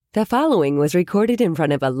The following was recorded in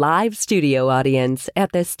front of a live studio audience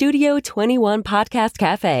at the Studio 21 Podcast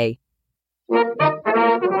Cafe.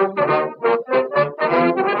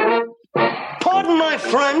 Pardon my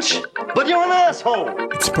French, but you're an asshole.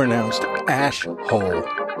 It's pronounced Ashhole.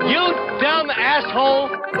 You dumb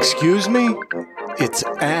asshole! Excuse me? It's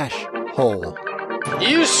Ashhole.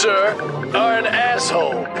 You, sir, are an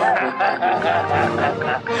asshole.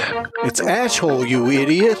 It's Ashhole, you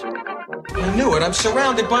idiot. I knew it. I'm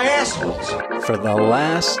surrounded by assholes. For the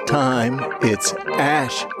last time, it's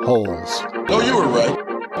Ashholes. Oh, you were right.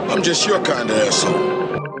 I'm just your kind of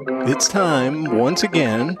asshole. It's time, once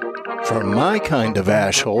again, for my kind of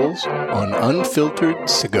Ashholes on Unfiltered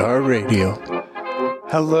Cigar Radio.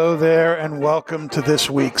 Hello there, and welcome to this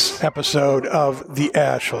week's episode of The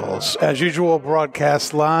Ashholes. As usual,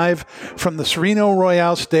 broadcast live from the Sereno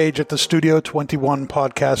Royale stage at the Studio 21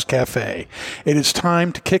 Podcast Cafe. It is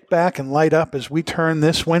time to kick back and light up as we turn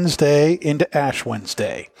this Wednesday into Ash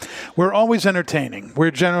Wednesday. We're always entertaining.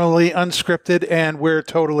 We're generally unscripted, and we're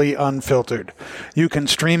totally unfiltered. You can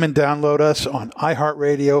stream and download us on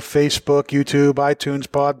iHeartRadio, Facebook, YouTube, iTunes,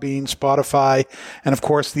 Podbean, Spotify, and of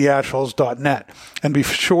course, theashholes.net. And be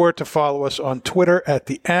sure to follow us on Twitter at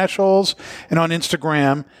The Ashholes and on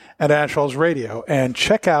Instagram at Ashholes Radio. And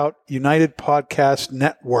check out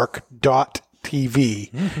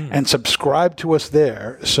UnitedPodcastNetwork.tv and subscribe to us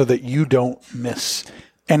there so that you don't miss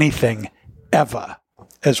anything ever,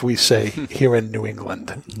 as we say here in New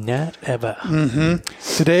England. Not ever.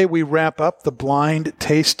 Today we wrap up the blind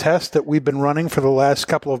taste test that we've been running for the last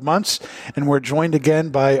couple of months, and we're joined again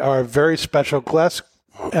by our very special guest,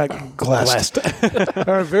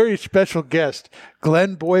 our very special guest,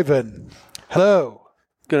 Glenn Boyven. Hello.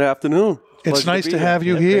 Good afternoon. It's nice to have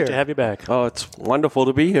you here. Great to have you back. Oh, it's wonderful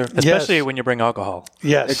to be here. Especially when you bring alcohol.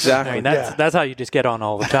 Yes, Exactly. I mean, that's how you just get on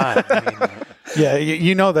all the time. I mean, yeah.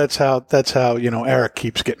 You know that's how Eric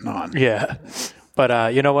keeps getting on. yeah.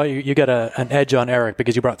 But you know what? You got an edge on Eric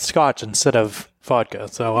because you brought scotch instead of vodka.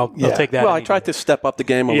 So I'll take that. Well, I tried to step up the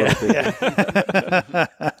game a little bit.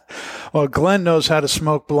 Well, Glenn knows how to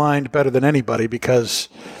smoke blind better than anybody because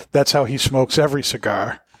that's how he smokes every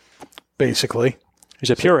cigar, basically. He's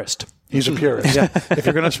a purist. He's a purist. If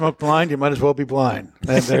you're going to smoke blind, you might as well be blind.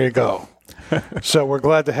 And there you go. So we're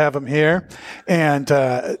glad to have him here. And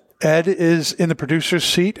Ed is in the producer's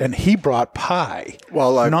seat, and he brought pie.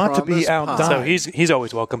 Well, I not to be promised outdone. pie. So he's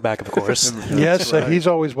always welcome back, of course. Yes, he's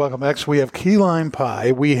always welcome back. So we have key lime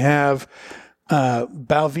pie. We have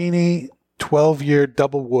Balvenie 12-year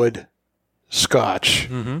double wood scotch,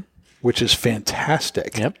 which is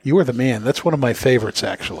fantastic. Yep. You are the man. That's one of my favorites,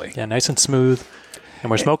 actually. Yeah, nice and smooth.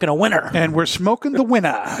 And we're smoking a winner. And we're smoking the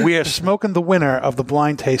winner. We are smoking the winner of the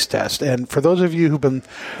blind taste test. And for those of you who've been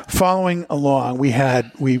following along, we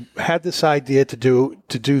had this idea to do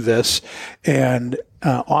this, and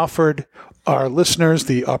offered our listeners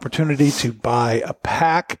the opportunity to buy a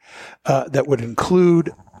pack that would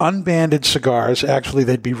include unbanded cigars. Actually,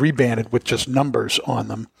 they'd be rebanded with just numbers on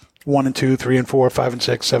them. 1 and 2, 3 and 4, 5 and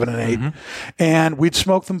 6, 7 and 8. And we'd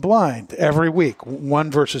smoke them blind every week.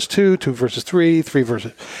 1 versus 2, 2 versus 3, 3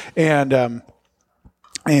 versus... And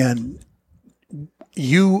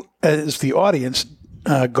you, as the audience,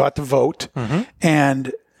 got to vote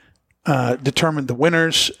and determined the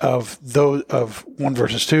winners of 1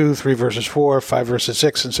 versus 2, 3 versus 4, 5 versus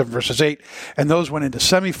 6, and 7 versus 8. And those went into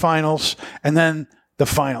semifinals and then the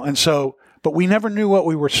final. And so... But we never knew what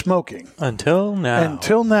we were smoking. Until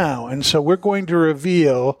now. And so we're going to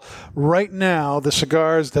reveal right now the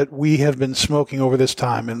cigars that we have been smoking over this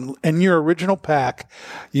time. And in your original pack,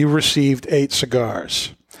 you received 8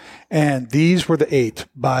 cigars. And these were the 8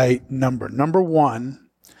 by number. Number 1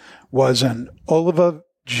 was an Oliva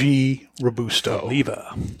G. Robusto.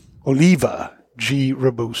 Oliva G.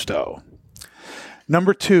 Robusto.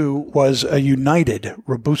 Number 2 was a United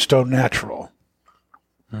Robusto Natural.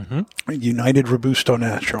 United Robusto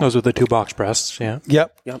Natural. Those are the 2 box breasts, yeah.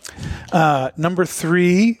 Yep. Number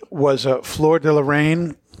 3 was a Flor de la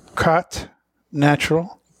Reine Cut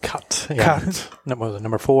Natural. Cut.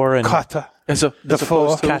 Number 4. And Cut. As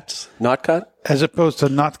opposed to cut. Not cut? As opposed to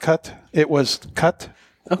not cut, it was cut,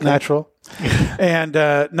 natural. And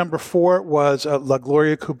number 4 was La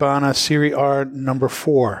Gloria Cubana Serie R number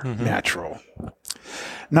 4 natural.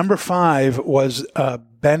 Number 5 was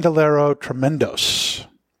Bandolero Tremendos.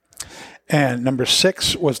 And number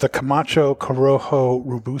 6 was the Camacho Corojo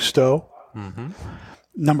Robusto.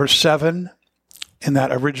 Number 7 in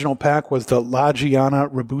that original pack was the La Giana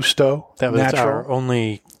Robusto. That was natural. our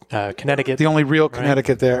only Connecticut. The only real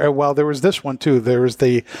Connecticut there. Well, there was this one too. There was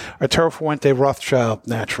the Arturo Fuente Rothschild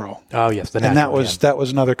Natural. Oh yes, the natural. And that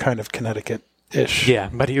was another kind of Connecticut ish. Yeah,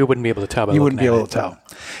 but you wouldn't be able to tell by You wouldn't be looking able to tell.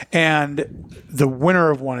 And the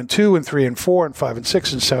winner of 1 and 2 and 3 and 4 and 5 and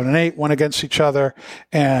 6 and 7 and 8 went against each other.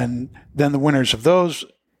 And then the winners of those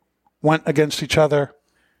went against each other.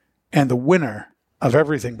 And the winner of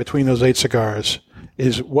everything between those 8 cigars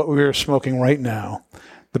is what we are smoking right now,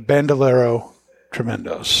 the Bandolero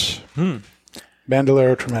Tremendos.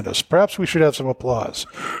 Bandolero Tremendos. Perhaps we should have some applause.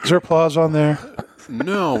 Is there applause on there?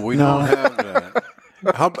 No, we don't have that.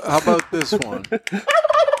 How about this one?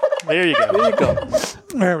 There you go.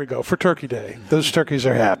 There we go. For Turkey Day. Those turkeys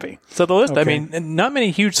are happy. So the list, Okay. I mean, not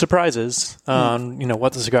many huge surprises on,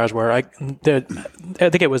 what the cigars were. I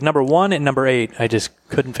think it was number 1 and number 8. I just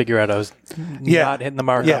couldn't figure out. I was not hitting the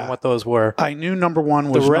mark on what those were. I knew number 1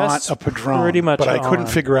 was not a Padron, pretty much but I couldn't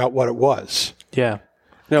on. figure out what it was. Yeah.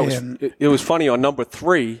 No, it was funny. On number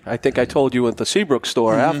 3, I think I told you at the Seabrook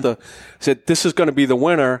store after, said, this is going to be the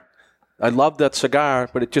winner. I loved that cigar,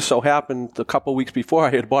 but it just so happened a couple of weeks before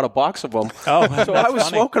I had bought a box of them. Oh, so I was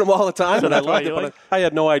smoking them all the time, and I loved it, but I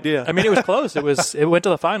had no idea. I mean, it was close. It went to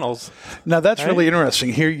the finals. Now, that's really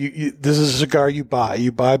interesting. Here, this is a cigar you buy.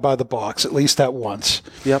 You buy by the box, at least that once.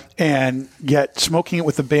 Yep. And yet, smoking it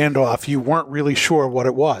with the band off, you weren't really sure what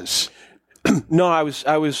it was. No, I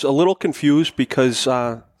was a little confused because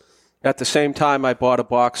at the same time I bought a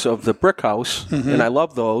box of the Brick House, and I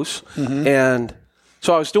love those. And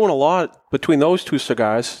so I was doing a lot between those 2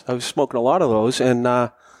 cigars. I was smoking a lot of those, and I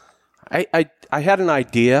had an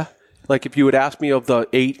idea. Like if you had asked me of the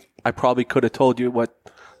 8, I probably could have told you what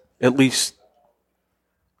at least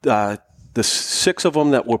the 6 of them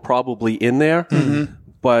that were probably in there.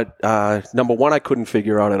 But number 1, I couldn't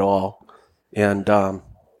figure out at all, and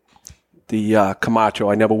the Camacho,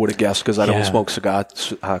 I never would have guessed because I don't smoke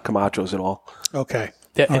cigars, Camachos at all. Okay.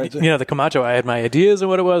 Yeah, and, the Camacho, I had my ideas of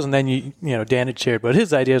what it was, and then Dan had shared what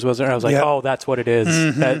his ideas was, and I was like, oh, that's what it is,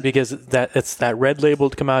 because it's that red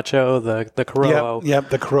labeled Camacho, the Corojo. Yep,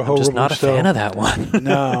 the Corojo. I'm just not a fan of that one.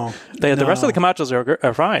 No, the rest of the Camachos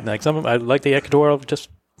are fine. Like some, I like the Ecuador. Just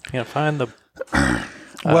find the.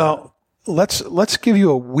 Well, let's give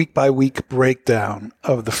you a week by week breakdown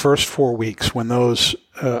of the first 4 weeks when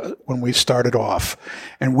we started off.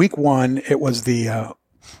 And week 1, it was the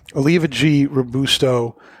Oliva G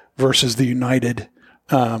Robusto versus the United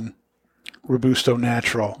Robusto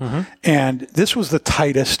Natural. And this was the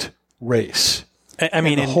tightest race. I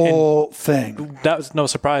mean, the whole thing. That was no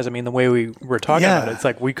surprise. I mean, the way we were talking about it, it's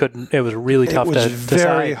like we couldn't. It was really tough to decide. It was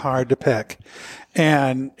very hard to pick,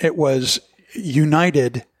 and it was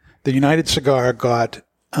United. The United cigar got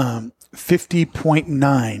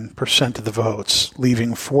 50.9% of the votes,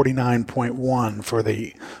 leaving 49.1% for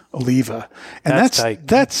the Oliva, and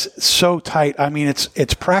that's so tight. I mean,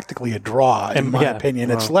 it's practically a draw in my opinion.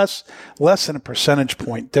 Wow. It's less than a percentage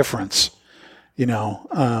point difference, but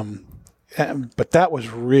that was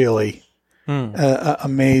really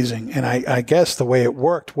amazing. And I guess the way it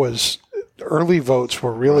worked was early votes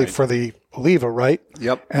were really for the Oliva, right?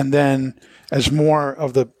 Yep. And then as more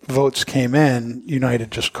of the votes came in,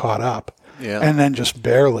 United just caught up. Yeah. And then just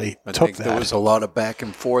barely I took think that. There was a lot of back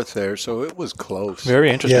and forth there, so it was close. Very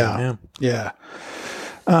interesting. Yeah.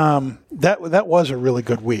 That was a really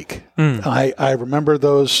good week. I remember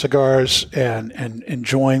those cigars and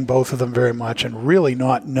enjoying both of them very much, and really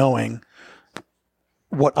not knowing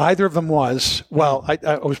what either of them was. Well,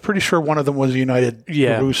 I was pretty sure one of them was United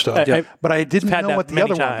Robusto, but I didn't know what the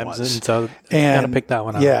other one was. And so got to pick that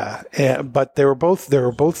one out. Yeah, but they were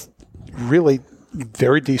both really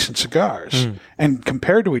very decent cigars, and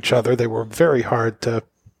compared to each other, they were very hard to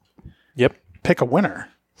pick a winner.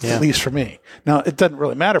 At least for me. Now, it doesn't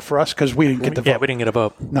really matter for us because we didn't get the vote. Yeah, we didn't get a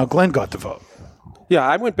vote. Now, Glenn got the vote. Yeah,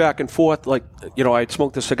 I went back and forth. Like, I'd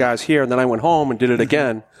smoked the cigars here, and then I went home and did it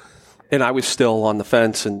again, and I was still on the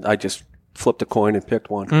fence, and I just flipped a coin and picked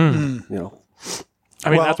one. I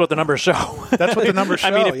mean, that's what the numbers show. That's what the numbers show.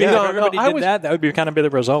 I mean, if everybody did that would be kind of be the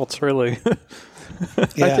results, really.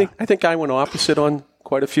 Yeah. I think I went opposite on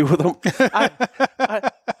quite a few of them.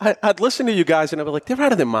 I'd listen to you guys, and I'd be like, they're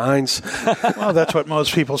out of their minds. Well, that's what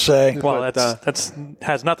most people say. Well, that's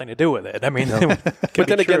has nothing to do with it. I mean, but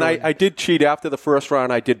then again, I did cheat after the first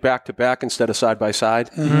round. I did back-to-back instead of side-by-side.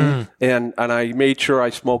 And I made sure I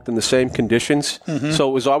smoked in the same conditions. So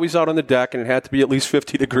it was always out on the deck, and it had to be at least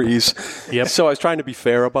 50 degrees. Yep. So I was trying to be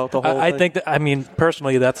fair about the whole thing. I think that,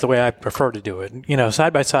 personally, that's the way I prefer to do it.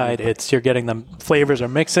 Side-by-side, it's you're getting them, flavors are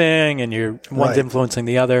mixing, and one's influencing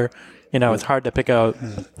the other. It's hard to pick out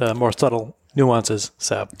the more subtle nuances.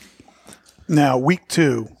 So now week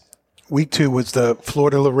two was the Flor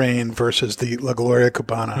de Lorraine versus the La Gloria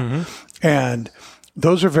Cubana, and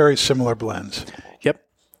those are very similar blends. Yep.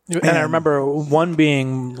 And I remember one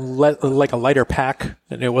being like a lighter pack,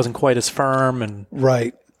 and it wasn't quite as firm. And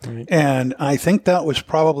right. And I think that was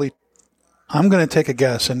probably, I'm going to take a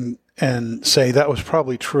guess and say that was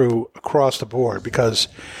probably true across the board, because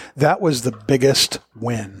that was the biggest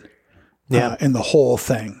win in the whole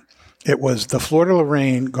thing. It was the Florida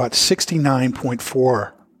Lorraine got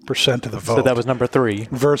 69.4% of the vote. So that was number 3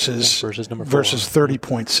 versus number 4. versus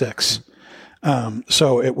 30.6.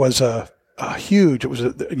 So it was a huge. It was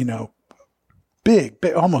big,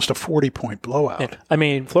 almost a 40-point blowout. Yeah. I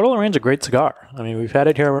mean, Florida Lorraine's a great cigar. I mean, we've had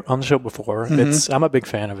it here on the show before. I'm a big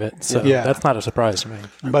fan of it, so that's not a surprise to me.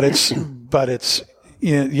 But it's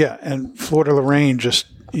and Florida Lorraine just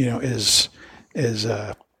is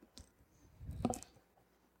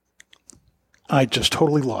I just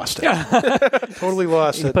totally lost it. Totally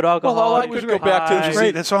lost it. Put alcohol. Well, all I could go back to is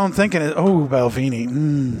Great. That's all I'm thinking is,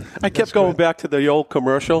 Balvenie. I kept going back to the old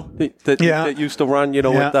commercial that used to run,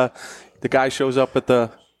 with the guy shows up at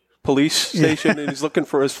the police station and he's looking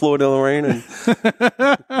for his Florida Lorraine. And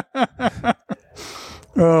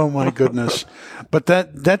oh, my goodness. But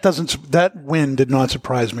that win did not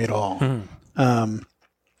surprise me at all.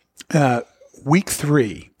 Week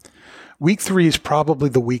 3. Week 3 is probably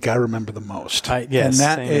the week I remember the most. Yes, and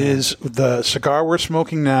that is the cigar we're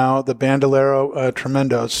smoking now, the Bandolero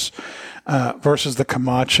Tremendos, versus the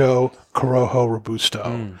Camacho Corojo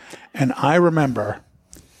Robusto. And I remember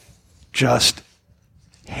just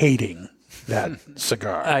hating that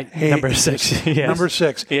cigar. Number 6. Yes. Number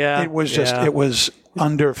 6. Yeah. It was just, it was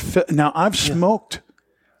under. Now, I've smoked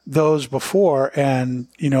those before and,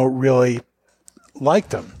 really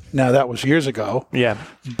liked them. Now, that was years ago. Yeah.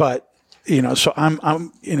 But, so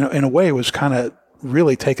I'm in a way, was kind of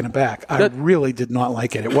really taken aback. I really did not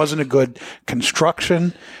like it. It wasn't a good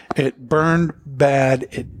construction. It burned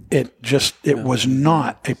bad. It was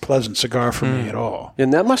not a pleasant cigar for me at all.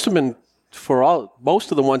 And that must have been for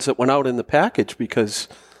most of the ones that went out in the package, because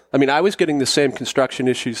I was getting the same construction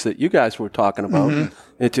issues that you guys were talking about.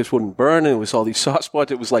 It just wouldn't burn, and it was all these soft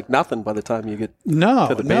spots. It was like nothing by the time you get to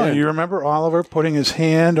the band. No, you remember Oliver putting his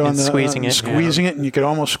hand on squeezing it, and you could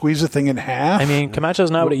almost squeeze the thing in half.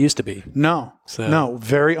 Camacho's not what it used to be. No,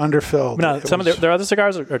 very underfilled. No, their other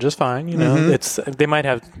cigars are just fine. They might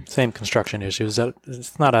have same construction issues.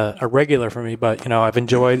 It's not a regular for me, but I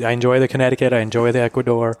enjoy the Connecticut. I enjoy the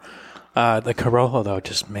Ecuador. The Corojo, though,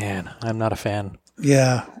 I'm not a fan.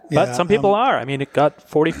 Yeah. But some people are. It got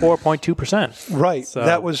 44.2%. Right. So.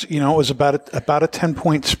 That was, it was about a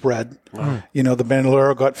 10-point spread. Wow. The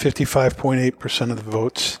Bandolero got 55.8% of the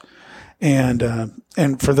votes. And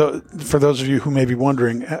for those of you who may be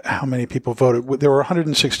wondering how many people voted, there were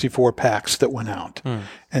 164 packs that went out.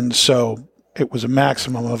 And so it was a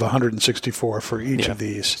maximum of 164 for each of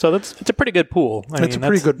these. So it's a pretty good pool. It's a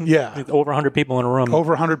pretty good, over 100 people in a room. Over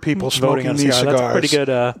 100 people smoking these cigars. That's pretty good.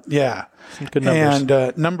 Good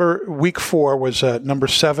numbers. And week 4 was number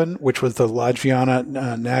 7, which was the La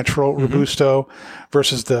Giana Natural Robusto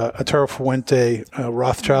versus the Atero Fuente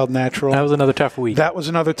Rothschild Natural. That was another tough week.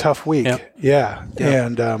 Yep. Yeah.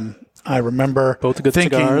 And I remember both good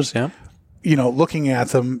cigars. Yeah. Looking at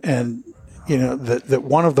them and that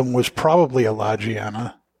one of them was probably a La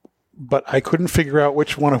Giana, but I couldn't figure out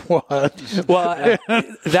which one it was. Well,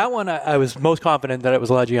 that one I was most confident that it was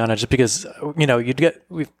La Giana, just because you'd get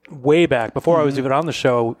way back before I was even on the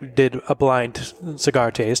show, did a blind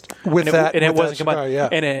cigar taste with that, and it wasn't cigar,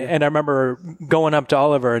 and I remember going up to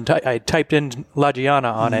Oliver and I typed in La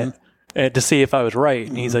Giana on it to see if I was right,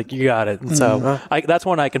 and he's like, "You got it." And so that's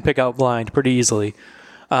one I can pick out blind pretty easily.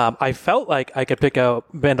 I felt like I could pick out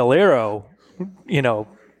Bandolero, in a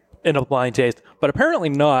blind taste, but apparently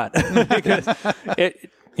not, because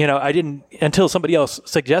I didn't, until somebody else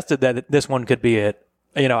suggested that this one could be it.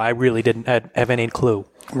 I really didn't have any clue.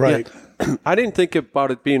 Right. Yeah. I didn't think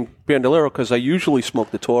about it being Bandolero because I usually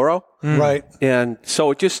smoke the Toro. Right. And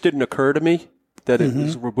so it just didn't occur to me that it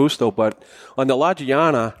was Robusto. But on the La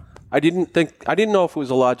Giana, I didn't know if it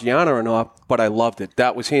was a La Giana or not, but I loved it.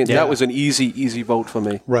 That was That was an easy vote for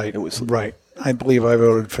me. Right. It was right. I believe I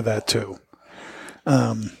voted for that too.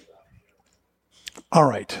 All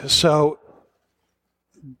right. So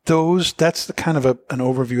that's the kind of an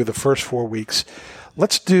overview of the first 4 weeks.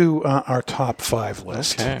 Let's do our top 5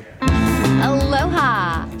 list. Okay.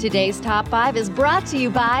 Aloha! Today's top 5 is brought to you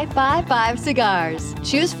by 55 Cigars.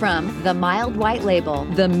 Choose from the mild white label,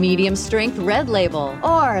 the medium strength red label,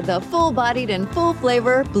 or the full-bodied and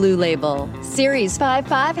full-flavor blue label. Series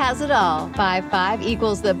 55 has it all. 55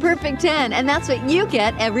 equals the perfect 10, and that's what you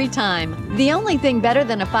get every time. The only thing better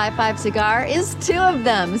than a 55 cigar is 2 of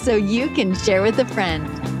them, so you can share with a friend.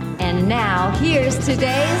 And now, here's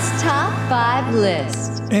today's Top 5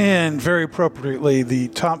 list. And very appropriately, the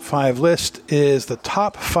top 5 list is the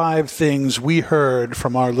top 5 things we heard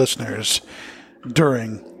from our listeners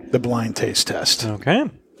during the blind taste test.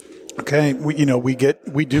 Okay, we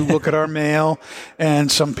do look at our mail, and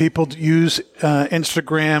some people use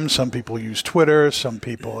Instagram, some people use Twitter, some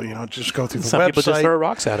people, just go through the website. Some people just throw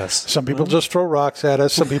rocks at us. Some people just throw rocks at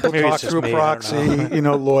us. Some people talk through a proxy,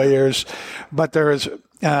 lawyers. But there is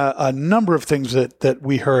a number of things that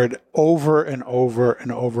we heard over and over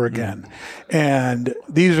and over again. And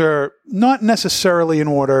these are not necessarily in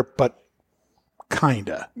order, but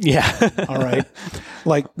kinda. Yeah. All right.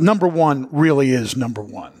 Like, number one really is number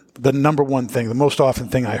one. The number one thing, the most often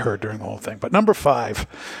thing I heard during the whole thing. But number 5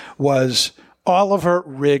 was Oliver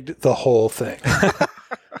rigged the whole thing.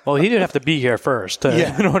 Well, he did have to be here first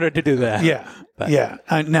in order to do that. Yeah. But. Yeah.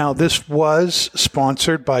 Now, this was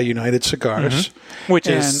sponsored by United Cigars. Which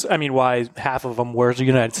is, why half of them were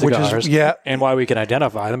United Cigars. And why we can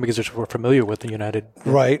identify them, because we're familiar with the United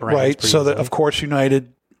Right. So, that, of course,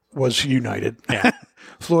 United was United. Yeah.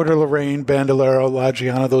 Florida, Lorraine, Bandolero, La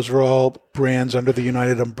Giana, those were all brands under the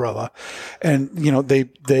United umbrella. And,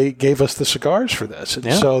 they gave us the cigars for this.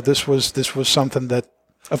 And so this was something that,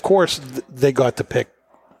 of course, they got to pick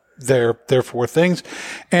their 4 things.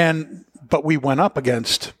 But we went up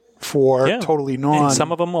against 4 totally and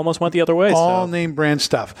some of them almost went the other way. All name brand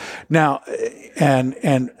stuff. Now,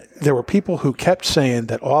 and there were people who kept saying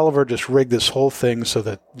that Oliver just rigged this whole thing so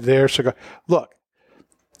that their cigar... Look,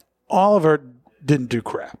 Oliver didn't do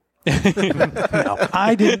crap. No.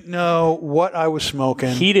 I didn't know what I was smoking.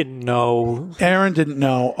 He didn't know. Aaron didn't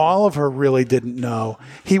know. Oliver really didn't know.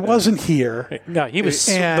 He wasn't here. No, he was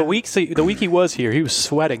the week he was here. He was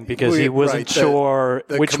sweating because he wasn't sure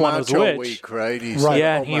which one was which. Week, right? He's right.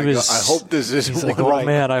 Yeah, oh he was. God, I hope this is. He's like, oh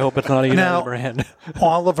man, I hope it's not a United brand.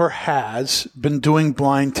 Oliver has been doing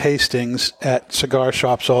blind tastings at cigar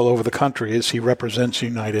shops all over the country as he represents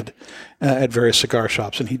United at various cigar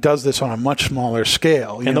shops, and he does this on a much smaller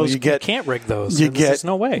scale. You can't rig those. There's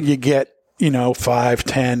no way. You get 5,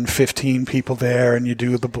 10, 15 people there, and you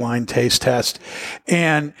do the blind taste test.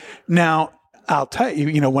 And now I'll tell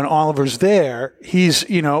you, when Oliver's there, he's,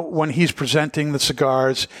 when he's presenting the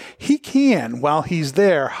cigars, he can, while he's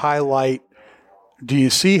there, highlight, do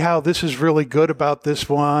you see how this is really good about this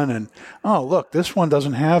one? And, oh, look, this one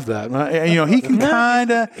doesn't have that. He can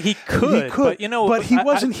kind of... He could. But he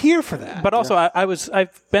wasn't here for that. But also,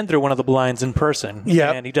 I've been through one of the blinds in person.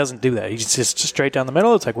 Yeah. And he doesn't do that. He's just straight down the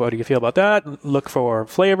middle. It's like, what do you feel about that? Look for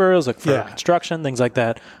flavors, look for construction, things like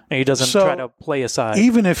that. And he doesn't try to play aside.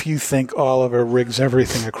 Even if you think Oliver rigs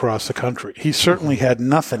everything across the country, he certainly had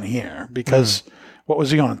nothing here because, what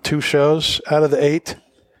was he on, 2 shows out of the 8?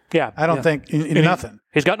 Yeah, I don't think nothing.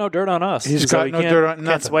 He's got no dirt on us. He's got no dirt on nothing.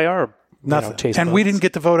 Can't sway our nothing. Taste and buds. we didn't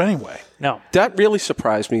get to vote anyway. No, That really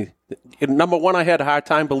surprised me. Number one, I had a hard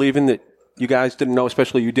time believing that you guys didn't know,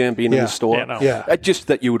 especially you didn't being in the store. Yeah, no. Yeah. Just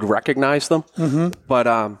that you would recognize them. Mm-hmm.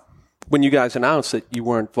 But when you guys announced that you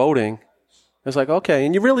weren't voting, I was like, okay.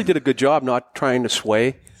 And you really did a good job not trying to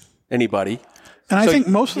sway anybody. And I think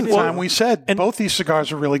most of the time we said both these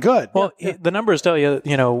cigars are really good. Well, the numbers tell you,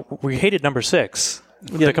 we hated number 6.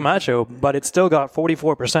 The Camacho, but it still got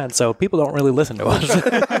 44%, so people don't really listen to us.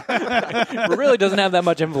 It really doesn't have that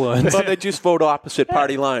much influence. But they just vote opposite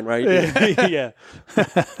party line, right? Yeah.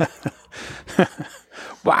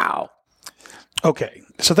 Wow. Okay,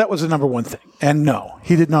 so that was the number one thing. And no,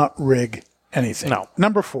 he did not rig anything. No.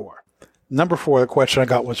 Number 4, the question I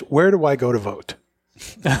got was, where do I go to vote?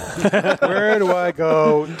 Where do I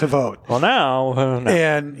go to vote? Well, now, no.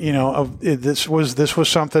 And this was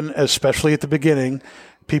something, especially at the beginning.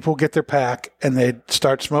 People get their pack and they'd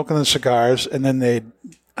start smoking the cigars, and then they'd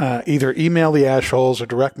either email the Ashholes or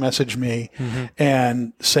direct message me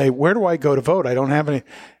and say, "Where do I go to vote? I don't have any."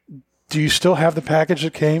 Do you still have the package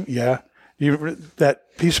that came? Yeah.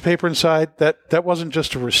 That piece of paper inside, that wasn't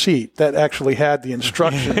just a receipt. That actually had the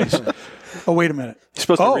instructions. Oh, wait a minute. You're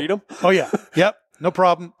supposed to read them? Oh, yeah. Yep. No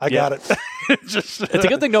problem. I got it. It's a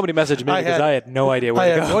good thing nobody messaged me because I had no idea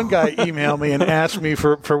where to go. I had one guy email me and ask me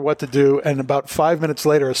for what to do, and about 5 minutes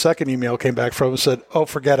later, a second email came back from him and said, "Oh,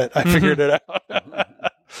 forget it. I figured it out."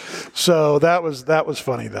 So that was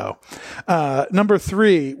funny, though. Number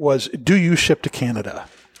 3 was, do you ship to Canada?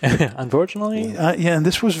 Unfortunately. And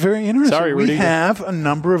this was very interesting. Sorry, Rudy. We have a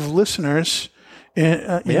number of listeners,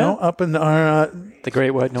 up in our... the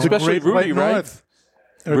Great White North. Especially Great Rudy, White right? North.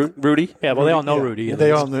 Rudy? Yeah, well, they all know Rudy.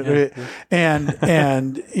 They all know.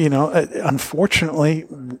 And unfortunately,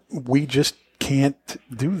 we just can't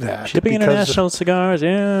do that. Shipping international cigars,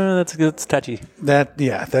 that's touchy. That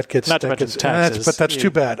gets not to mention taxes. But that's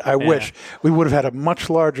too bad. I wish we would have had a much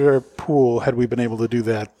larger pool had we been able to do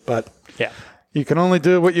that. But you can only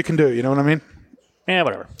do what you can do. You know what I mean? Yeah,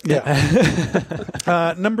 whatever.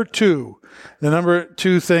 Yeah. Number two. The number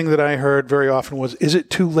two thing that I heard very often was, is it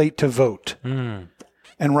too late to vote?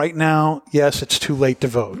 And right now, yes, it's too late to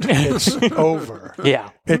vote. It's over.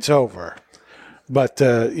 Yeah. It's over. But,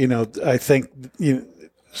 I think,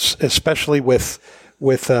 especially with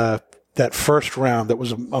that first round that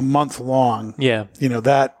was a month long,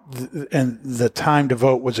 that and the time to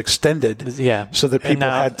vote was extended, so that people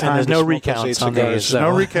had time. And there's to no smoke recounts those on these. There's no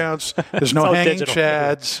recounts. There's no hanging digital.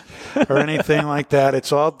 chads or anything like that.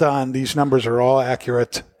 It's all done. These numbers are all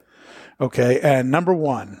accurate. Okay, and the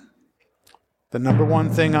number one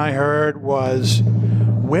thing I heard was,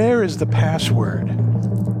 where is the password?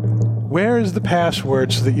 Where is the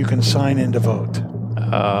password so that you can sign in to vote?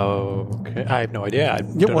 Okay. I have no idea.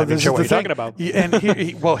 I'm not even sure what you're talking about. And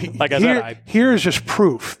here is just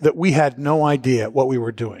proof that we had no idea what we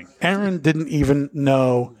were doing. Aaron didn't even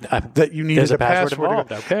know that you needed a password.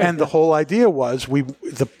 Involved. Okay. And the whole idea was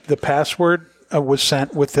the password was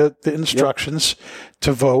sent with the instructions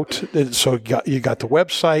to vote. So you got the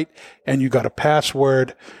website and you got a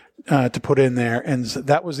password to put in there, and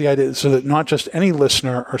that was the idea, so that not just any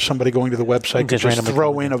listener or somebody going to the website could just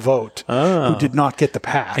throw in a vote who did not get the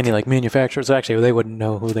pack. Any manufacturers, actually, they wouldn't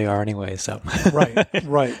know who they are anyway. So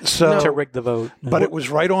right. So to rig the vote, but it was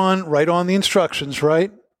right on the instructions,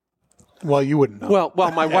 right? Well, you wouldn't know.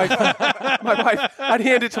 Well, my wife, I'd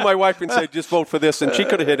hand it to my wife and say, just vote for this, and she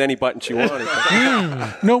could have hit any button she wanted.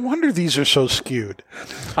 No wonder these are so skewed.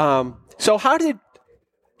 So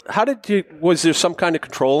was there some kind of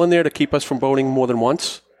control in there to keep us from voting more than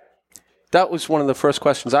once? That was one of the first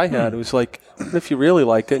questions I had. It was like, if you really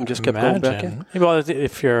liked it and just kept going back in. Well,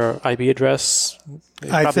 if your IP address,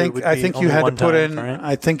 I think you had to put in. Right?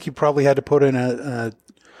 I think you probably had to put in a.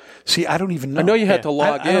 See, I don't even know. I know you had to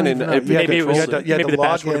log in, and maybe the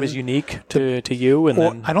password was unique to you. And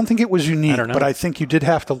then, I don't think it was unique, but I think you did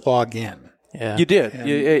have to log in. Yeah, you did.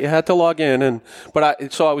 You had to log in,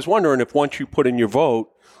 so I was wondering if once you put in your vote,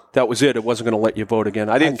 that was it. It wasn't going to let you vote again.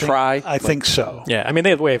 I didn't try. I think so. Yeah, I mean, they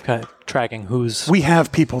have a way of kind of tracking who's. We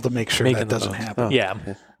have people to make sure that doesn't happen. Oh. Yeah.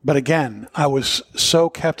 But again, I was so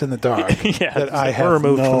kept in the dark that I have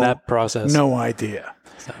removed from that process. No idea.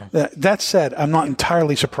 So. That said, I'm not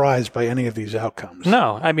entirely surprised by any of these outcomes.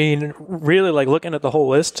 No, I mean, really, looking at the whole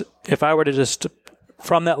list, if I were to just,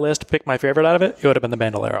 from that list, pick my favorite out of it, it would have been the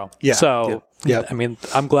Bandolero. Yeah. So, I mean,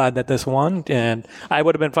 I'm glad that this won, and I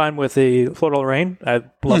would have been fine with the Flor de Lorraine. I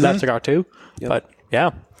love that cigar too. Yep. But,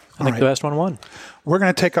 I think the best one won. We're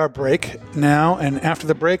going to take our break now, and after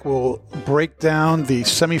the break, we'll break down the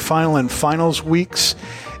semifinal and finals weeks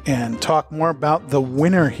and talk more about the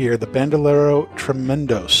winner here, the Bandolero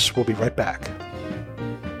Tremendos. We'll be right back.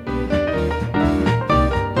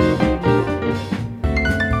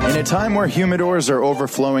 In a time where humidors are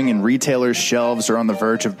overflowing and retailers' shelves are on the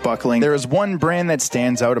verge of buckling, there is one brand that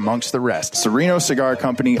stands out amongst the rest. Sereno Cigar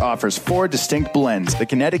Company offers 4 distinct blends: the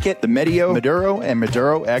Connecticut, the Medio, Maduro, and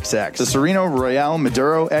Maduro XX. The Sereno Royale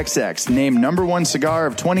Maduro XX, named #1 cigar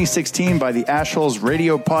of 2016 by the Ashhole's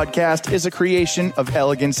radio podcast, is a creation of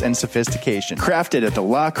elegance and sophistication. Crafted at the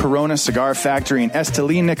La Corona Cigar Factory in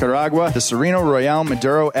Esteli, Nicaragua, the Sereno Royale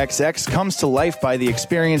Maduro XX comes to life by the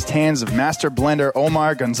experienced hands of master blender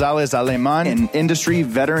Omar Gonzalez Aleman and industry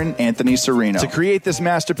veteran Anthony Sereno. To create this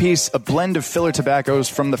masterpiece, a blend of filler tobaccos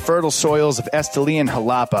from the fertile soils of Esteli and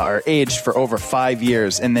Jalapa are aged for over 5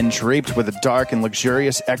 years and then draped with a dark and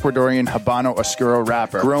luxurious Ecuadorian Habano Oscuro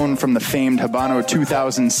wrapper, grown from the famed Habano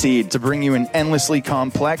 2000 seed to bring you an endlessly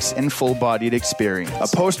complex and full-bodied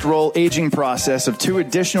experience. A post-roll aging process of 2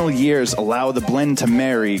 additional years allow the blend to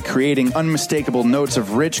marry, creating unmistakable notes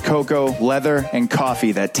of rich cocoa, leather, and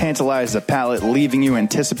coffee that tantalize the palate, leaving you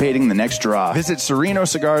anticipating the next draw. Visit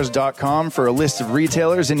SerenoCigars.com for a list of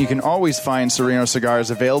retailers, and you can always find Sereno Cigars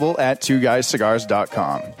available at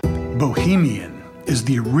TwoGuysCigars.com. Bohemian is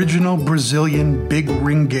the original Brazilian big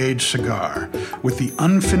ring gauge cigar with the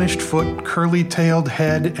unfinished foot, curly-tailed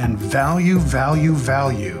head, and value.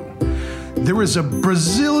 There is a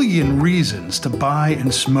Brazilian reasons to buy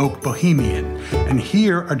and smoke Bohemian, and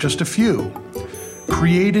here are just a few.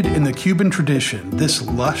 Created in the Cuban tradition, this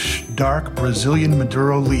lush, dark Brazilian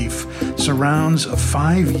Maduro leaf surrounds a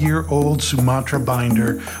 5-year-old Sumatra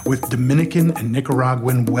binder with Dominican and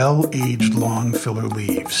Nicaraguan well-aged long filler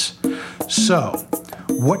leaves. So,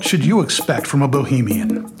 what should you expect from a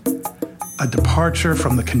Bohemian? A departure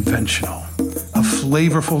from the conventional, a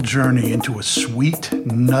flavorful journey into a sweet,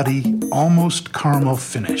 nutty, almost caramel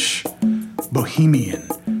finish. Bohemian,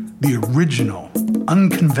 the original,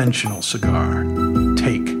 unconventional cigar.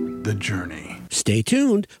 Take the journey. Stay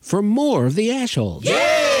tuned for more of the Ashholes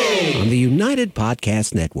on the United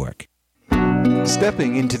Podcast Network.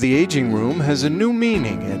 Stepping into the aging room has a new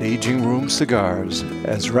meaning at Aging Room Cigars,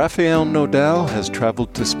 as Rafael Nodal has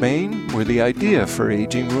traveled to Spain, where the idea for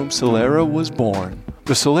Aging Room Solera was born.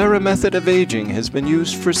 The Solera method of aging has been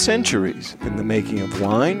used for centuries in the making of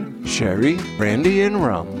wine, sherry, brandy, and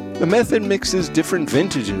rum. The method mixes different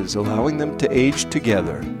vintages, allowing them to age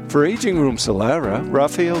together. For Aging Room Solera,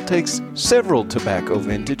 Rafael takes several tobacco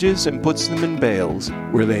vintages and puts them in bales,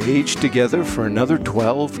 where they age together for another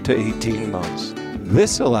 12 to 18 months.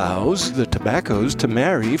 This allows the tobaccos to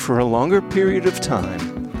marry for a longer period of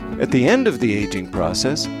time. At the end of the aging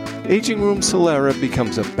process, Aging Room Solera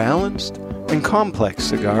becomes a balanced and complex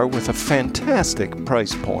cigar with a fantastic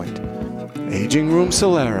price point. Aging Room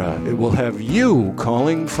Solera, it will have you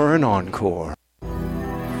calling for an encore.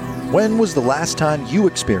 When was the last time you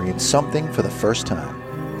experienced something for the first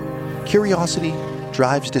time? Curiosity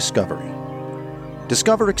drives discovery.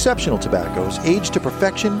 Discover exceptional tobaccos aged to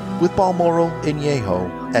perfection with Balmoral Añejo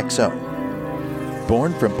XO.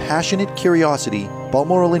 Born from passionate curiosity,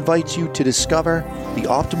 Balmoral invites you to discover the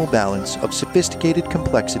optimal balance of sophisticated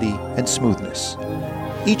complexity and smoothness.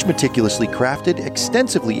 Each meticulously crafted,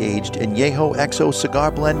 extensively aged Añejo XO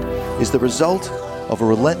cigar blend is the result of a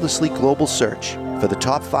relentlessly global search for the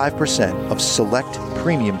top 5% of select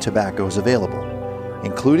premium tobaccos available,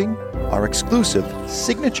 including our exclusive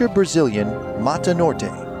signature Brazilian Mata Norte.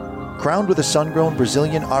 Crowned with a sun-grown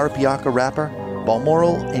Brazilian Arapiaca wrapper,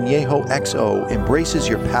 Balmoral Añejo XO embraces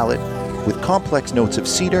your palate with complex notes of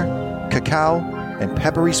cedar, cacao, and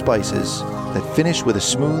peppery spices that finish with a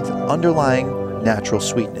smooth, underlying, natural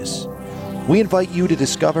sweetness. We invite you to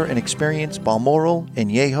discover and experience Balmoral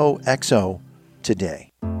Añejo XO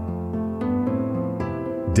today.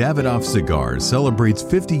 Davidoff Cigars celebrates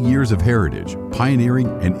 50 years of heritage, pioneering,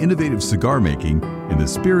 and innovative cigar making in the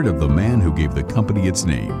spirit of the man who gave the company its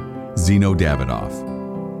name, Zino Davidoff.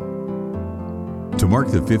 To mark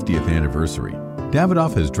the 50th anniversary,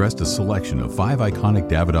 Davidoff has dressed a selection of 5 iconic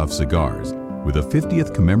Davidoff cigars with a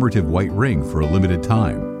 50th commemorative white ring for a limited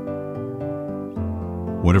time.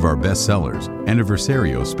 One of our best sellers,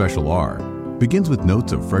 Anniversario Special R, begins with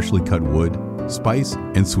notes of freshly cut wood, spice,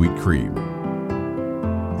 and sweet cream.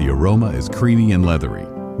 The aroma is creamy and leathery,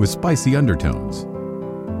 with spicy undertones.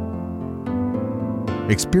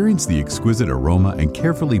 Experience the exquisite aroma and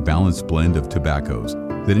carefully balanced blend of tobaccos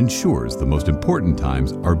that ensures the most important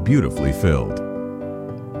times are beautifully filled.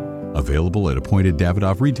 Available at appointed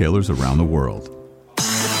Davidoff retailers around the world.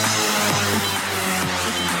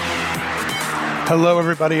 Hello,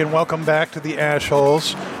 everybody, and welcome back to the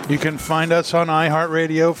Ashholes. You can find us on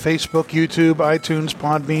iHeartRadio, Facebook, YouTube, iTunes,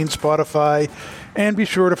 Podbean, Spotify, and be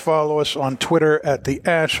sure to follow us on Twitter at the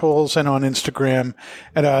Ashholes and on Instagram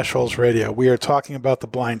at Ashholes Radio. We are talking about the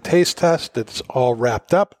blind taste test. It's all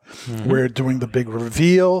wrapped up. Mm-hmm. We're doing the big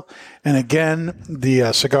reveal. And again,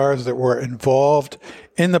 the cigars that were involved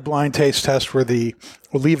in the blind taste test were the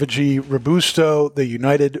Oliva G Robusto, the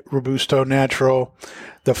United Robusto Natural,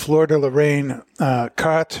 the Flor de Lorraine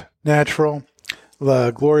Carte Natural,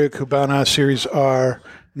 La Gloria Cubana Series R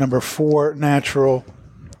number 4 Natural,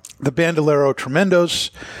 the Bandolero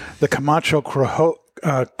Tremendos, the Camacho Crojo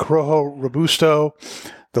Robusto,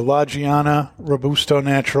 the La Giana Robusto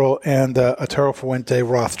Natural, and the Otero Fuente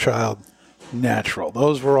Rothschild Natural.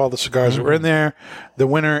 Those were all the cigars that were in there. The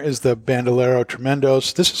winner is the Bandolero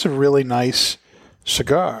Tremendos. This is a really nice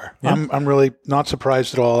cigar. Yep. I'm really not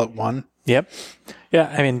surprised at all it won. Yep.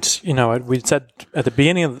 Yeah, I mean, you know, we said at the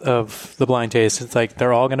beginning of the blind taste, it's like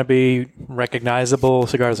they're all going to be recognizable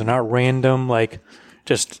cigars. They're not random, like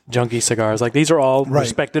just junky cigars. Like these are all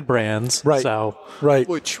respected brands. Right. So,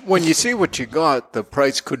 Which, when you see what you got, the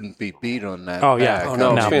price couldn't be beat on that. Oh, yeah. Oh,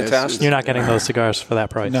 no, it's fantastic. You're not getting those cigars for that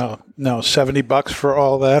price. No, $70 for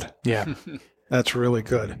all that. Yeah. That's really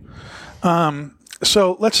good.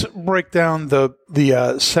 So let's break down the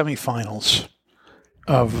semifinals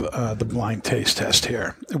of the blind taste test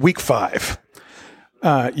here. Week 5.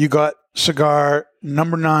 You got cigar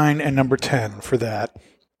number 9 and number 10 for that.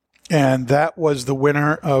 And that was the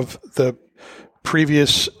winner of the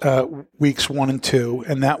previous weeks 1 and 2.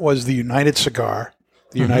 And that was the United Cigar,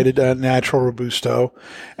 the United Natural Robusto,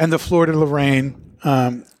 and the Flor de Lorraine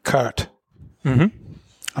Carte. Mm-hmm.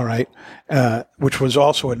 All right. Which was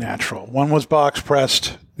also a natural. One was box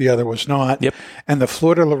pressed. The other was not. Yep. And the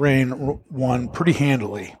Flor de Lorraine won pretty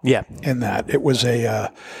handily. Yeah. In that. It was a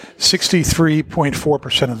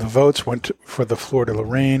 63.4% of the votes went for the Flor de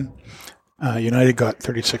Lorraine. United got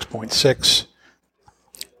 36.6.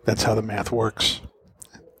 That's how the math works.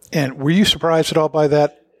 And were you surprised at all by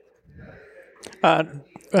that?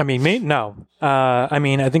 Me? No.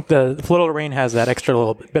 I think the Florida Lorraine has that extra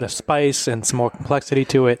little bit of spice and some more complexity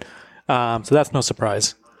to it. So that's no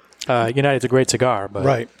surprise. United's a great cigar, but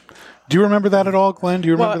right. Do you remember that at all, Glenn? Do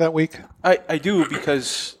you remember that week? I do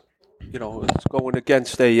because, it's going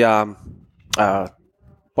against a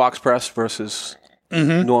box press versus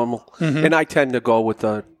normal. Mm-hmm. And I tend to go with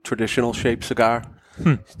the traditional shaped cigar.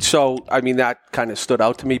 So, that kind of stood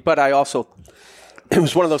out to me. But I also, it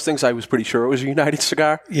was one of those things I was pretty sure it was a United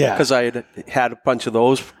cigar. Yeah. Because I had a bunch of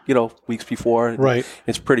those, weeks before. Right.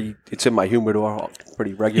 It's in my humidor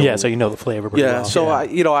pretty regularly. Yeah, so you know the flavor pretty well. So,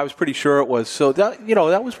 I was pretty sure it was. So,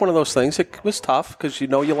 that was one of those things. It was tough because, you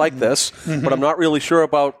like this. Mm-hmm. But I'm not really sure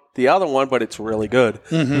about the other one, but it's really good.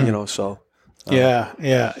 Mm-hmm. So. Yeah.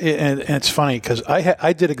 And it's funny because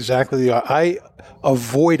I did exactly I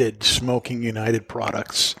avoided smoking United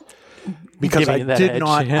products because I did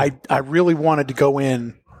not. Yeah. I really wanted to go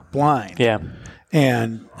in blind. Yeah.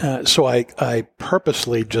 And so I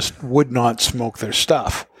purposely just would not smoke their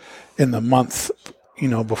stuff in the month,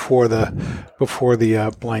 before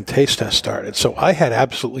the blind taste test started. So I had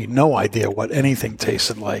absolutely no idea what anything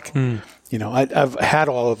tasted like. I've had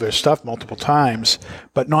all of their stuff multiple times,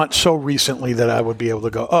 but not so recently that I would be able to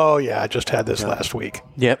go, oh, yeah, I just had this last week.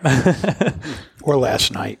 Yep. Or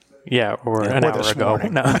last night. Yeah, or an hour ago.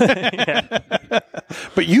 No.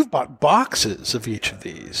 But you've bought boxes of each of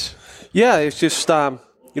these. Yeah, it's just, I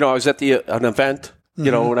was at an event,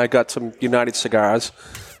 when I got some United cigars,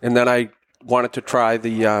 and then I wanted to try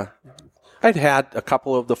I'd had a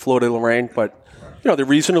couple of the Flor de Lorraine, but they're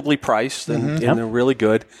reasonably priced and they're really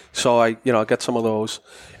good. So I got some of those.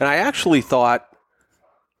 And I actually thought,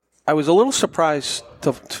 I was a little surprised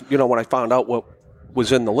to when I found out what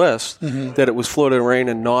was in the list, that it was Flor de Lorraine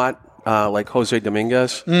and not like Jose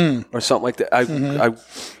Dominguez or something like that. I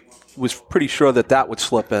was pretty sure that would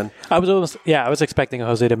slip in. I was expecting a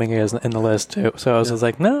Jose Dominguez in the list too. So I was just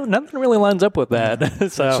like, no, nothing really lines up with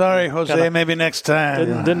that. So sorry, Jose, maybe next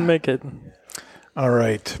time. Didn't make it. All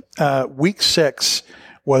right. Week 6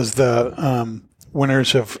 was the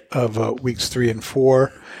winners of weeks 3 and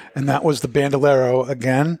 4, and that was the Bandolero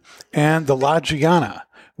again and the La Giana,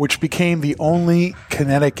 which became the only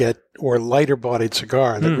Connecticut or lighter-bodied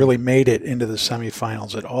cigar that really made it into the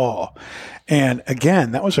semifinals at all. And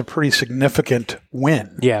again, that was a pretty significant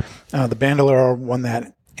win. Yeah. The Bandolero won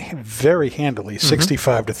that very handily,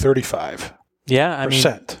 65 to 35%. Yeah,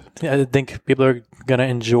 I think people are going to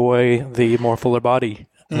enjoy the more fuller body,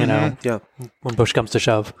 when push comes to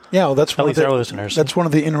shove. Yeah, well, that's at least our listeners. That's one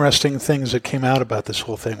of the interesting things that came out about this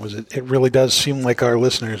whole thing was it really does seem like our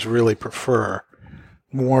listeners really prefer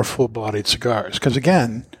more full-bodied cigars. Because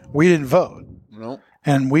again, we didn't vote. No.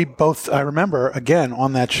 And we both, I remember, again,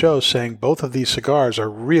 on that show saying both of these cigars are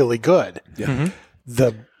really good. Yeah.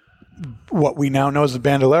 What we now know as the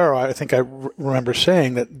Bandolero, I think I remember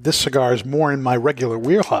saying that this cigar is more in my regular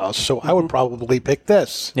wheelhouse, so I would probably pick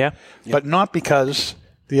this. Yeah. But not because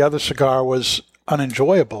the other cigar was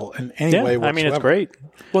unenjoyable in any way whatsoever. It's great.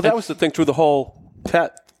 Well, that was the thing through the whole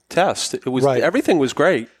test. It was everything was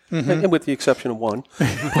great, and with the exception of one.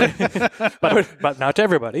 but not to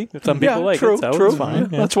everybody. Some people like it, so true. It's fine.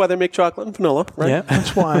 Yeah. That's why they make chocolate and vanilla, right? Yeah.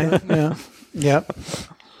 That's why. Yeah.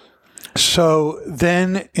 So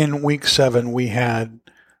then in week 7, we had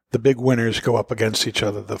the big winners go up against each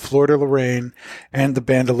other, the Flor de Lorraine and the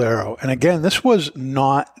Bandolero. And again, this was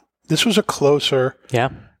a closer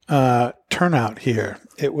turnout here.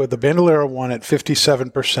 The Bandolero won at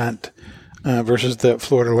 57% versus the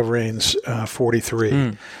Flor de Lorraine's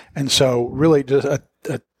 43%. And so really just a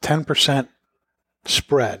 10%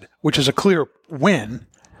 spread, which is a clear win.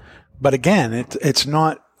 But again, it's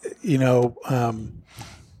not,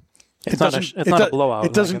 It's not a blowout.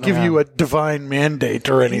 It doesn't give you a divine mandate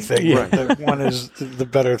or anything. Right. That one is the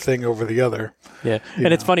better thing over the other. Yeah. And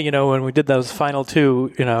it's funny, when we did those final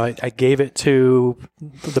two, I gave it to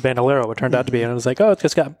the Bandolero, it turned out to be, and I was like, oh, it's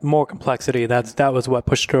just got more complexity. That was what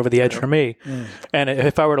pushed it over the edge for me. And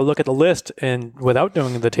if I were to look at the list and without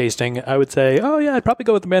doing the tasting, I would say, oh, yeah, I'd probably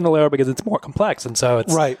go with the Bandolero because it's more complex. And so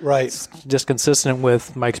it's It's just consistent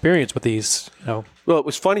with my experience with these. Well, it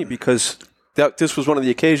was funny because this was one of the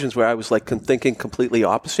occasions where I was like thinking completely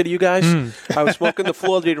opposite of you guys. I was smoking the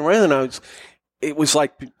Flor de Lorraine, and it was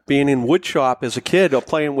like being in wood shop as a kid or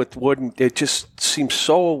playing with wood, and it just seemed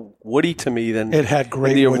so woody to me. Then it had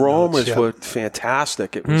great. The wood aromas notes, were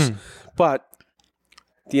fantastic. It was, but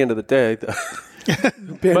at the end of the day,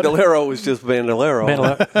 Bandolero was just Bandolero.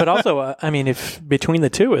 But also, I mean, if between the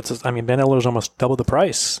two, Bandolero is almost double the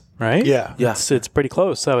price, right? Yeah. It's pretty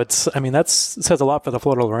close. So it says a lot for the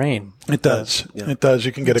Florida Lorraine. It does. It does.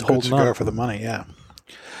 You can get a good cigar for the money. Yeah.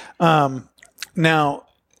 Now,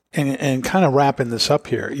 and kind of wrapping this up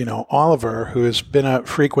here, Oliver, who has been a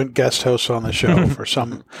frequent guest host on the show for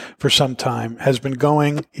some time, has been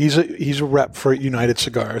going. He's a rep for United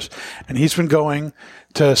Cigars, and he's been going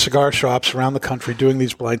to cigar shops around the country doing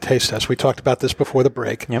these blind taste tests. We talked about this before the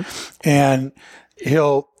break. Yep. And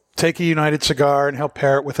he'll take a United cigar and he'll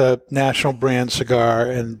pair it with a national brand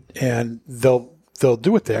cigar, and they'll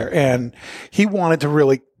do it there. And he wanted to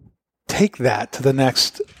really take that to the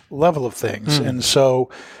next level of things, and so.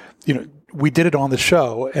 We did it on the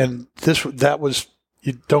show, and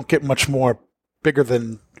you don't get much more bigger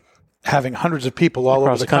than having hundreds of people all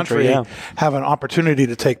over the country have an opportunity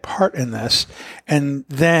to take part in this. And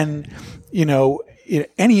then,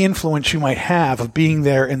 any influence you might have of being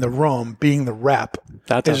there in the room, being the rep,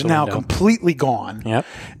 is now completely gone. Yep.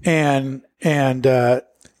 And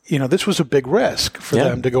this was a big risk for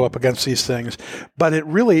them to go up against these things, but it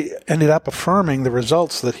really ended up affirming the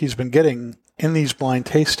results that he's been getting in these blind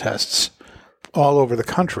taste tests all over the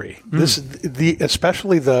country.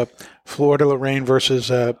 Especially the Florida Lorraine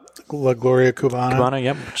versus La Gloria Cubana. Cubana,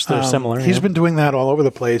 yep, which they're similar. He's been doing that all over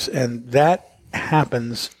the place, and that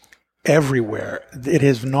happens everywhere. It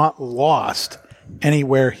has not lost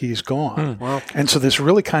anywhere he's gone. Wow. And so this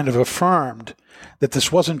really kind of affirmed that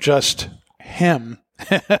this wasn't just him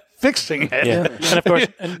fixing it. Yeah. And of course,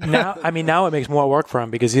 now it makes more work for him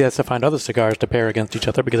because he has to find other cigars to pair against each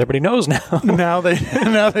other because everybody knows now. now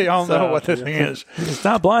they all know what the thing is. It's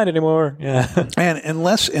not blind anymore. Yeah. And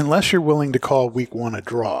unless you're willing to call week one a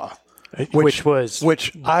draw, which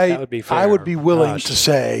I would be willing to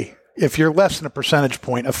say if you're less than a percentage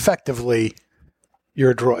point, effectively you're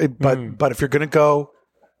a draw. But if you're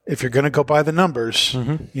going to go by the numbers,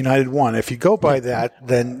 United won. If you go by that,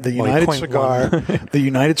 then the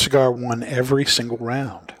United Cigar won every single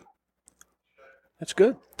round. That's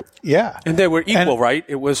good. Yeah, and they were equal, right?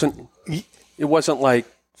 It wasn't like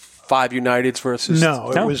 5 Uniteds versus it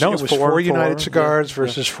was 4 United Cigars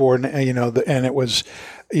versus 4. And it was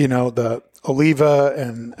the Oliva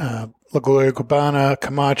and La Gloria Cubana,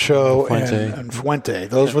 Camacho, and Fuente.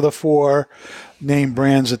 Those were the 4 name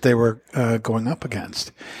brands that they were going up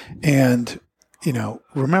against. And,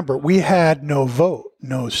 remember, we had no vote,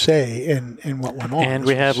 no say in what went on. And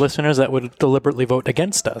we have listeners that would deliberately vote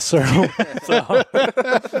against us.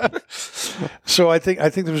 So I think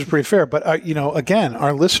this was pretty fair. But, again,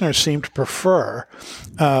 our listeners seem to prefer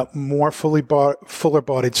more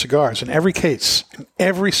fuller-bodied cigars. In every case, in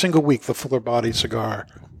every single week, the fuller-bodied cigar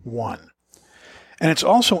won. And it's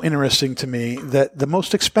also interesting to me that the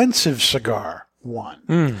most expensive cigar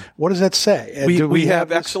won. What does that say? We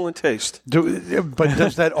have excellent taste. But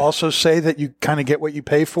does that also say that you kind of get what you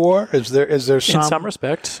pay for? Is there some... In some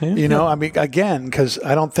respects, again, because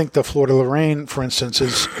I don't think the Florida Lorraine, for instance,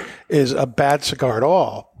 is a bad cigar at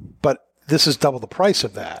all, but this is double the price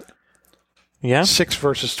of that. Yeah. $6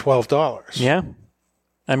 versus $12. Yeah.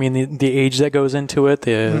 I mean, the age that goes into it,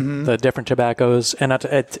 the different tobaccos, and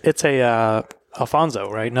it's a Alfonso,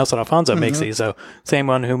 right? Nelson Alfonso makes these. So same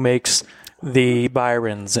one who makes the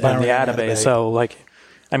Byrons and the Atabey. So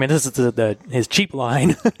this is his cheap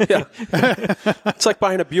line. Yeah. It's like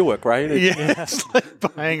buying a Buick, right? It's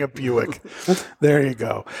like buying a Buick. There you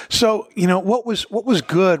go. So, what was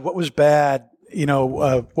good? What was bad?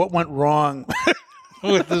 What went wrong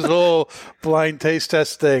with this whole blind taste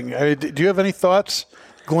test thing? I mean, do you have any thoughts,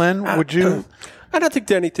 Glenn? Would you? I don't think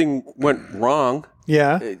anything went wrong.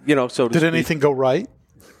 Yeah. So did anything go right?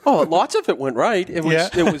 Oh, lots of it went right. It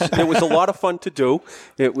was a lot of fun to do.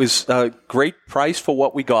 It was a great price for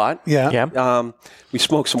what we got. Yeah. We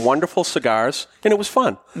smoked some wonderful cigars, and it was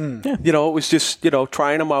fun. Yeah. It was just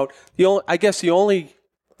trying them out. I guess the only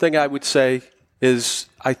thing I would say is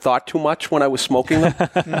I thought too much when I was smoking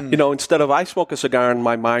them. Instead of I smoke a cigar and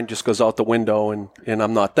my mind just goes out the window and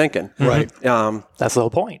I'm not thinking. Right. That's the whole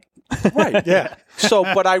point. Right. Yeah. So,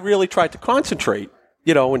 but I really tried to concentrate,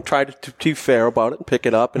 and tried to be fair about it and pick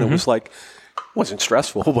it up. And it was it wasn't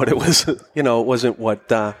stressful, but it was, it wasn't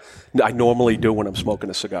what I normally do when I'm smoking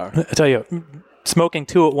a cigar. I tell you, smoking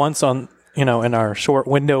 2 at once on, in our short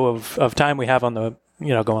window of time we have on the,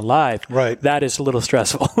 going live. Right. That is a little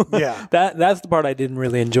stressful. Yeah. That's the part I didn't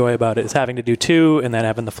really enjoy about it, is having to do 2 and then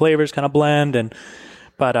having the flavors kind of blend.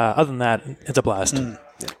 But other than that, it's a blast.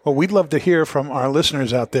 Well, we'd love to hear from our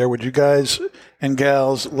listeners out there. Would you guys and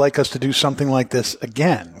gals like us to do something like this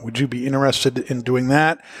again? Would you be interested in doing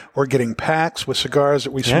that or getting packs with cigars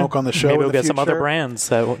that we smoke on the show? Maybe we'll in the get some future? other brands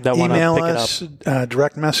that want to pick Email it us, up.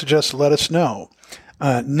 direct message us, let us know.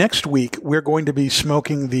 Next week, we're going to be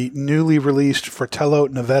smoking the newly released Fratello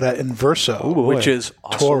Nevada Inverso. Which is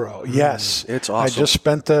awesome. Toro. Yes. It's awesome. I just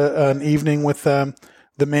spent an evening with the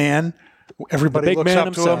man. Everybody looks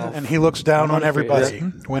up to him, and he looks down on everybody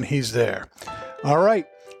when he's there. All right.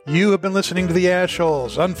 You have been listening to the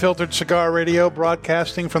Ashholes, unfiltered cigar radio,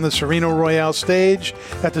 broadcasting from the Sereno Royale stage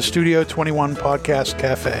at the Studio 21 Podcast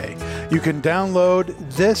Cafe. You can download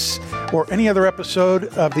this or any other episode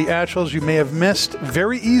of the Ashholes you may have missed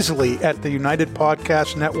very easily at the United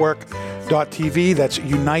Podcast Network.tv. That's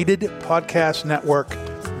United Podcast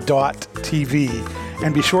Network.tv.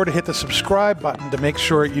 And be sure to hit the subscribe button to make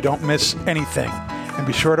sure you don't miss anything. And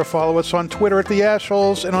be sure to follow us on Twitter at The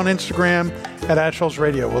Ashholes and on Instagram at Ashholes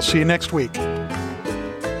Radio. We'll see you next week. The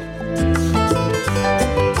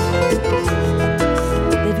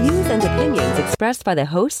views and opinions expressed by the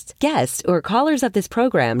hosts, guests, or callers of this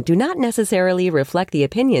program do not necessarily reflect the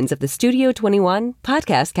opinions of the Studio 21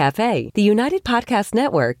 Podcast Cafe, the United Podcast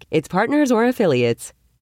Network, its partners, or affiliates.